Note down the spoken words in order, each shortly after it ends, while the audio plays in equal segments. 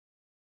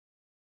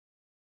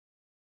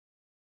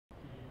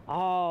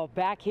Oh,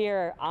 back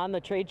here on the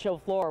trade show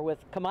floor with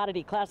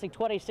Commodity Classic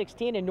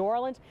 2016 in New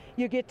Orleans,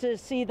 you get to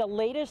see the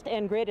latest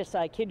and greatest,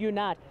 I kid you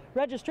not.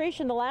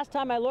 Registration, the last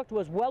time I looked,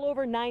 was well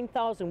over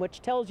 9,000,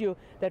 which tells you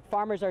that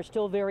farmers are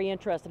still very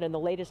interested in the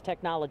latest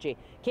technology.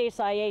 Case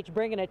IH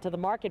bringing it to the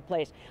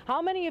marketplace.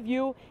 How many of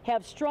you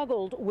have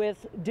struggled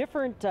with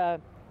different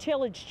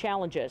tillage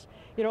challenges?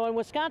 You know, in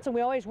Wisconsin,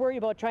 we always worry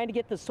about trying to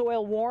get the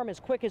soil warm as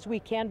quick as we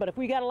can, but if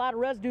we got a lot of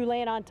residue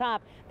laying on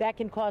top, that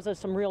can cause us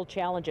some real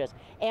challenges.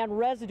 And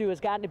residue has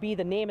gotten to be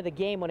the name of the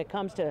game when it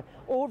comes to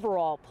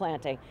overall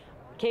planting.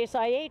 Case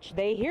IH,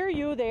 they hear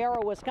you. They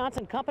are a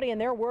Wisconsin company and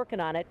they're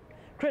working on it.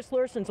 Chris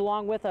Lursen's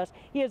along with us.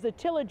 He is the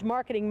tillage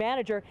marketing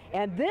manager,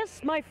 and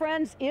this, my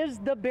friends, is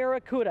the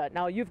Barracuda.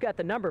 Now, you've got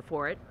the number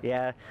for it.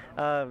 Yeah,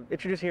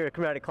 introducing here at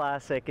Commodity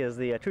Classic is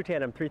the True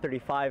Tandem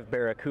 335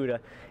 Barracuda.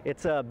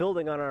 It's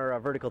building on our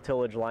vertical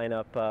tillage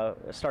lineup.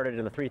 Started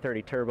in the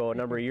 330 Turbo a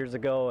number of years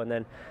ago, and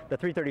then the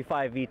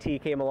 335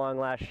 VT came along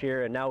last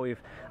year, and now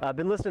we've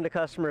been listening to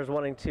customers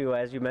wanting to,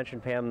 as you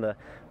mentioned, Pam,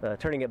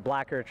 turning it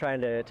blacker,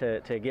 trying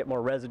to get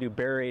more residue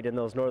buried in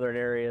those northern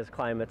areas,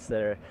 climates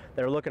that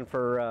are looking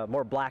for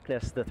more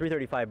blackness. The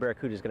 335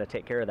 Barracuda is going to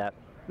take care of that.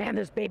 Man,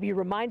 this baby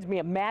reminds me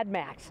of Mad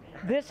Max.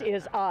 This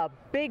is a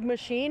big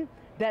machine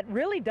that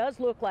really does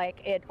look like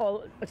it.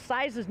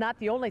 Size is not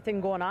the only thing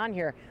going on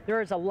here.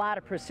 There is a lot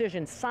of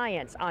precision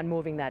science on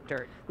moving that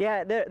dirt.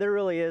 Yeah, there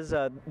really is.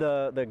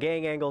 The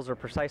gang angles are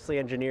precisely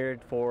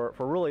engineered for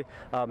really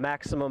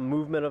maximum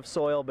movement of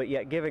soil, but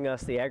yet giving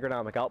us the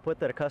agronomic output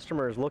that a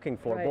customer is looking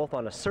for, right, both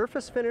on a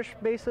surface finish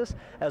basis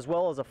as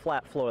well as a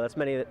flat floor. That's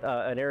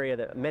an area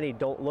that many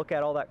don't look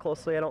at all that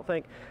closely, I don't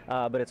think,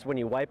 but it's when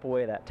you wipe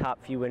away that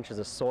top few inches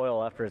of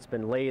soil after it's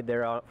been laid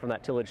there out from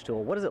that tillage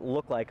tool. What does it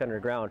look like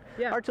underground?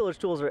 Yeah. Our tillage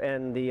tools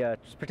and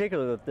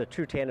particularly the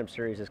True Tandem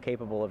series is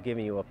capable of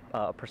giving you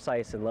a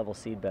precise and level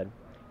seed bed.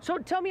 So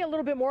tell me a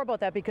little bit more about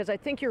that, because I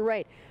think you're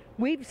right.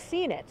 We've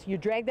seen it. You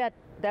drag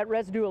that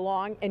residue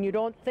along and you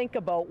don't think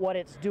about what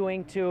it's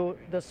doing to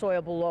the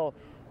soil below.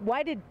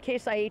 Why did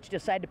Case IH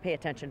decide to pay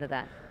attention to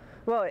that?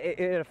 Well,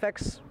 it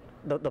affects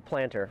the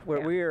planter.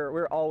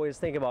 We're always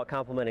thinking about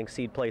complementing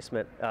seed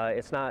placement.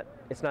 It's not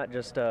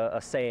just a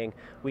saying.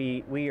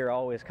 We are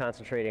always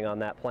concentrating on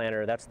that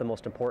planter. That's the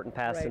most important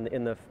pass, right,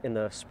 in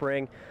the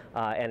spring,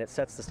 and it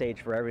sets the stage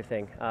for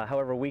everything.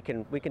 However, we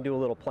can do a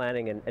little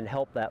planning and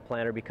help that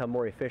planter become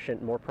more efficient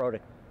and more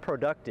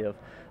productive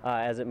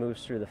as it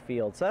moves through the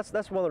field. So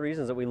that's one of the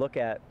reasons that we look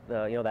at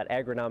that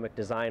agronomic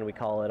design, we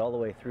call it, all the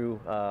way through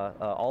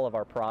all of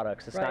our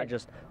products. It's right, not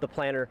just the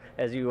planter,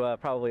 as you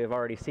probably have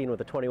already seen with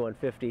the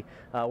 2150.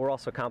 We're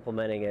also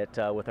complementing it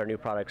with our new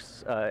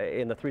products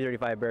in the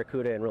 335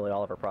 Barracuda and really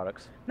all of our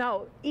products.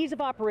 Now, ease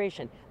of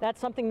operation, that's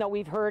something that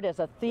we've heard as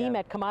a theme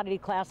at Commodity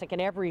Classic in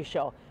every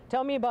show.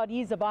 Tell me about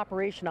ease of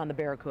operation on the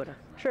Barracuda.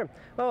 Sure.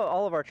 Well,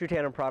 all of our True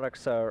Tandem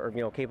products are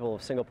capable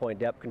of single point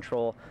depth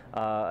control,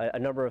 a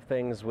number of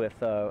things with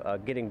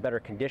getting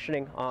better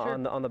conditioning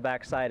on the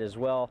backside as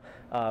well,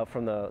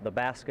 from the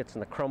baskets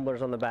and the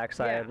crumblers on the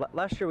backside. Yeah.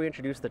 Last year we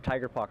introduced the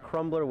Tiger Paw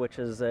Crumbler, which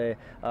is a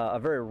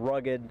very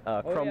rugged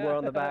crumbler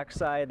on the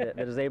backside that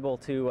is able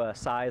to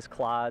size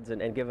clods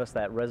and give us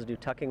that residue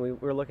tucking we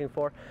were looking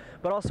for.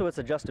 But also its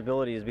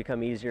adjustability has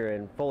become easier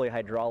and fully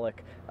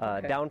hydraulic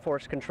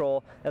downforce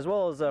control, as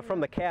well as from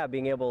the cab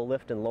being able to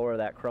lift and lower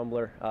that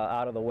crumbler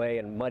out of the way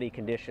in muddy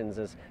conditions,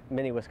 as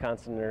many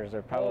Wisconsiners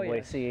are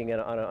probably seeing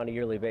on a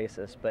yearly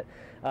basis. But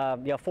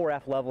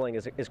 4F leveling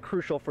is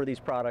crucial for these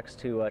products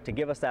to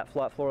give us that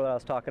flat floor that I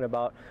was talking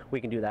about. We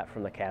can do that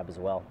from the cab as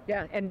well.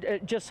 Yeah, and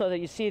just so that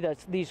you see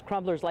that these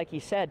crumblers, like you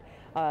said,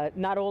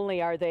 not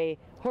only are they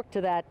hooked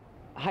to that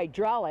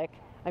hydraulic,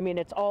 I mean,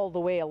 it's all the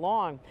way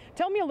along.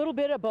 Tell me a little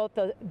bit about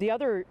the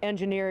other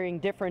engineering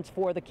difference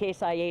for the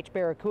Case IH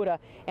Barracuda,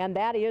 and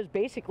that is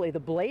basically the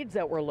blades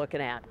that we're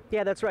looking at.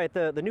 Yeah, that's right.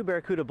 The new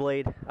Barracuda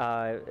blade,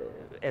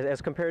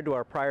 as compared to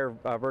our prior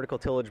vertical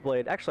tillage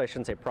blade, actually I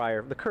shouldn't say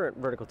prior, the current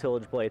vertical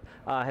tillage blade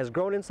has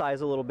grown in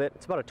size a little bit.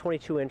 It's about a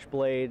 22-inch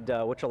blade,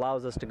 which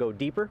allows us to go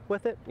deeper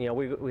with it. You know,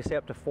 we say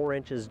up to 4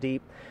 inches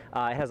deep.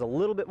 It has a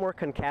little bit more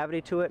concavity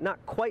to it, not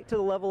quite to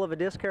the level of a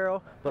disc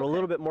harrow, but a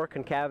little bit more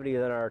concavity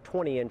than our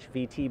 20-inch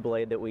VT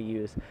blade that we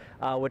use,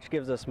 which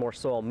gives us more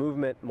soil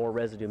movement, more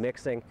residue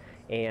mixing,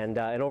 and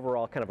an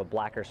overall kind of a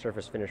blacker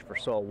surface finish for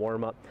soil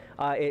warm-up.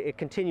 It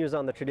continues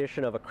on the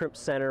tradition of a crimp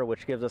center,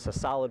 which gives us a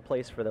solid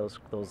place for those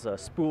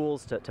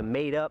spools to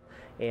mate up,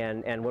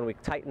 and when we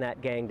tighten that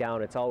gang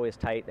down, it's always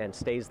tight and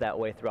stays that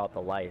way throughout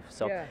the life.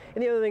 So,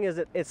 and the other thing is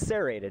it's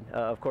serrated,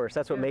 of course.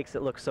 That's what makes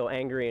it look so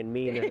angry and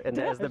mean, and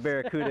as the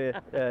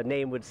Barracuda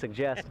name would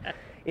suggest.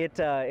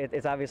 It's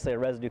obviously a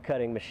residue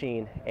cutting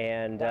machine,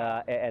 and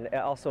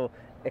also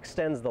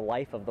extends the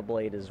life of the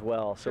blade as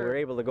well. So we're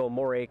able to go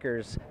more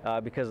acres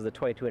because of the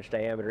 22-inch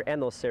diameter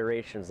and those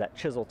serrations that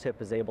chisel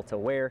tip is able to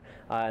wear,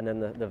 and then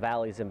the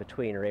valleys in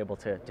between are able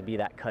to be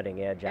that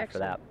cutting edge after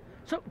that.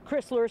 So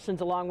Chris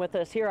Lursen's along with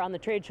us here on the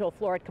trade show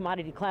floor at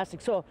Commodity Classic.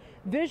 So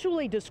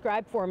visually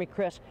describe for me,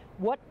 Chris,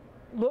 what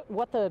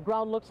the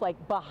ground looks like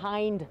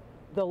behind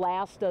the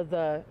last of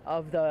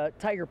the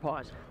Tiger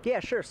Paws? Yeah,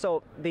 sure.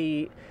 So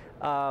the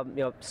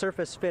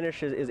surface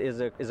finish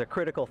is a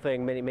critical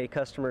thing. Many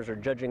customers are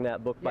judging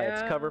that book by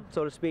its cover,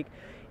 so to speak.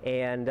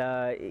 And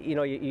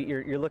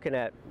you're looking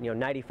at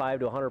 95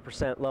 to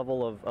 100%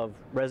 level of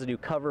residue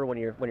cover when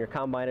you're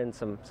combining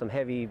some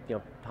heavy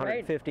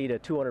 150 to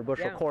 200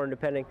 bushel corn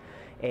depending.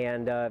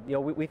 And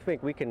we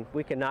think we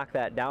can knock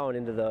that down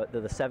into the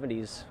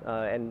 70s.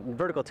 And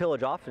vertical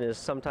tillage often is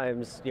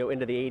sometimes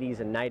into the 80s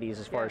and 90s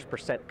as far as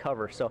percent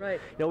cover. So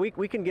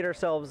we can get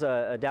ourselves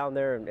down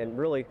there and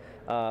really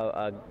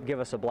give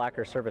us a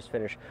blacker surface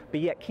finish, but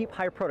yet keep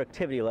high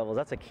productivity levels.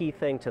 That's a key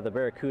thing to the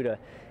Barracuda,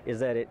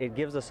 is that it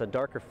gives us a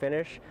darker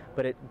finish,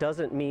 but it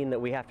doesn't mean that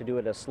we have to do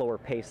it at a slower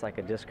pace like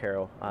a disc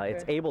harrow.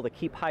 It's able to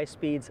keep high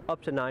speeds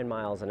up to 9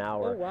 miles an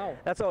hour. Oh, wow.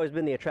 That's always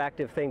been the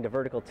attractive thing to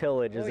vertical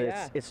tillage, is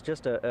it's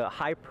just a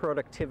high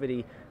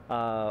productivity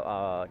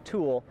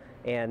tool,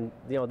 and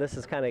this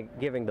is kind of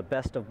giving the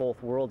best of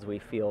both worlds, we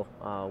feel,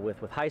 with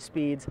high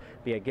speeds,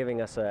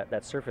 giving us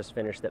that surface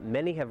finish that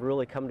many have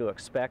really come to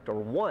expect, or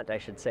want, I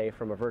should say,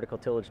 from a vertical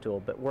tillage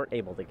tool, but weren't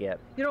able to get.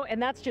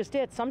 And that's just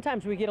it.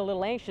 Sometimes we get a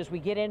little anxious, we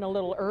get in a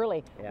little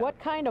early. What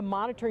kind of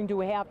monitoring do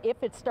we have if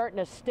it's starting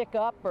to stick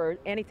up or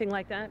anything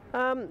like that?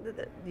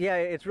 Yeah,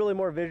 it's really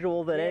more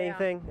visual than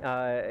anything.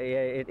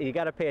 You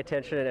got to pay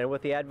attention, and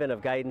with the advent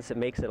of guidance, it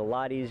makes it a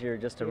lot easier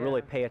just to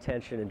really pay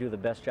attention and do the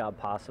best job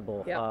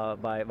possible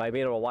by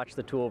being able to watch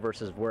the tool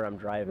versus where I'm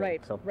driving.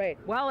 Right.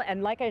 Well,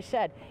 and like I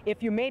said,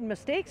 if you made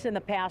mistakes in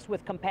the past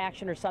with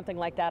compaction or something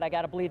like that, I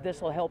got to believe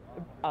this will help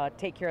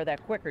take care of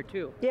that quicker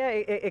too. Yeah,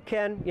 it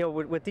can.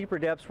 With deeper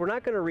depths, we're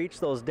not going to reach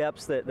those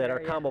depths that our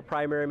combo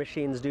primary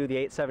machines do. The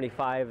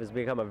 875 has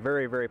become a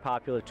very, very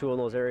popular tool in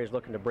those areas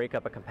looking to break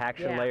up a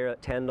compaction layer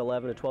at 10 to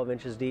 11 to 12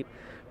 inches deep.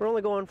 We're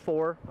only going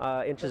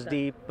 4 inches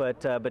deep, but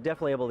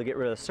definitely able to get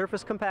rid of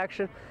surface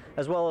compaction,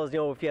 as well as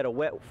if you had a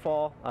wet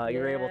fall,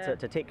 you're able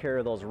to take care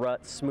of those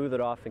ruts, smooth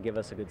it off, and give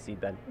us a good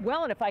seed bed.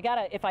 Well, and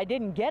if I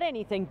didn't get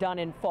anything done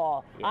in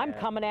fall, I'm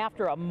coming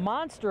after a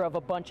monster of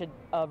a bunch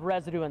of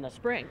residue in the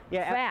spring.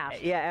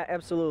 Fast. Yeah,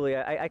 absolutely.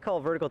 I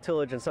call vertical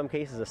tillage in some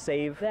cases a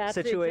save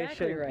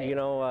situation. Exactly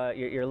right.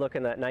 You're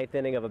looking at 9th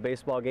inning of a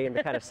baseball game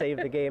to kind of save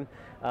the game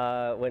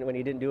when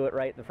you didn't do it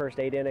right the first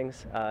 8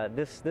 innings.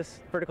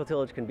 This vertical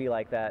tillage can be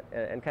like that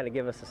and kind of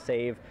give us a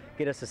save,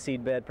 get us a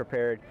seed bed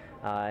prepared,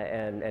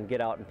 and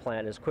get out and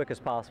plant as quick as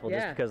possible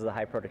just because of the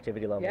high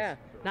productivity levels. Yeah,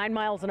 9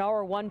 miles an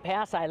hour, 1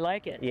 pass, I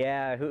like it.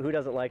 Yeah, who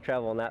doesn't like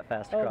traveling that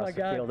fast across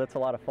the field? It's a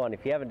lot of fun.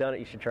 If you haven't done it,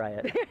 you should try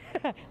it.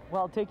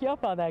 Well, I'll take you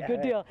up on that.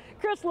 Good deal.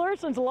 Chris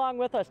Lursen's along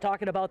with us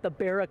talking about the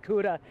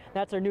Barracuda.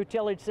 That's our new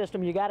tillage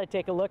system. You got to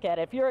take a look at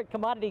it. If you're at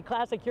Commodity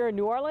Classic here in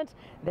New Orleans,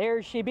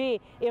 there she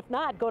be. If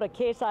not, go to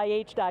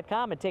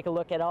caseih.com and take a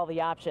look at all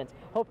the options.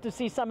 Hope to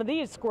see some of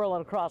these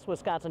squirreling across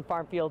Wisconsin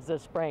farm fields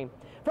this spring.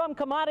 From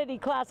Commodity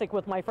Classic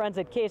with my friends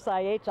at Case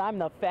IH, I'm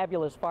the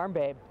fabulous Farm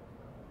Babe.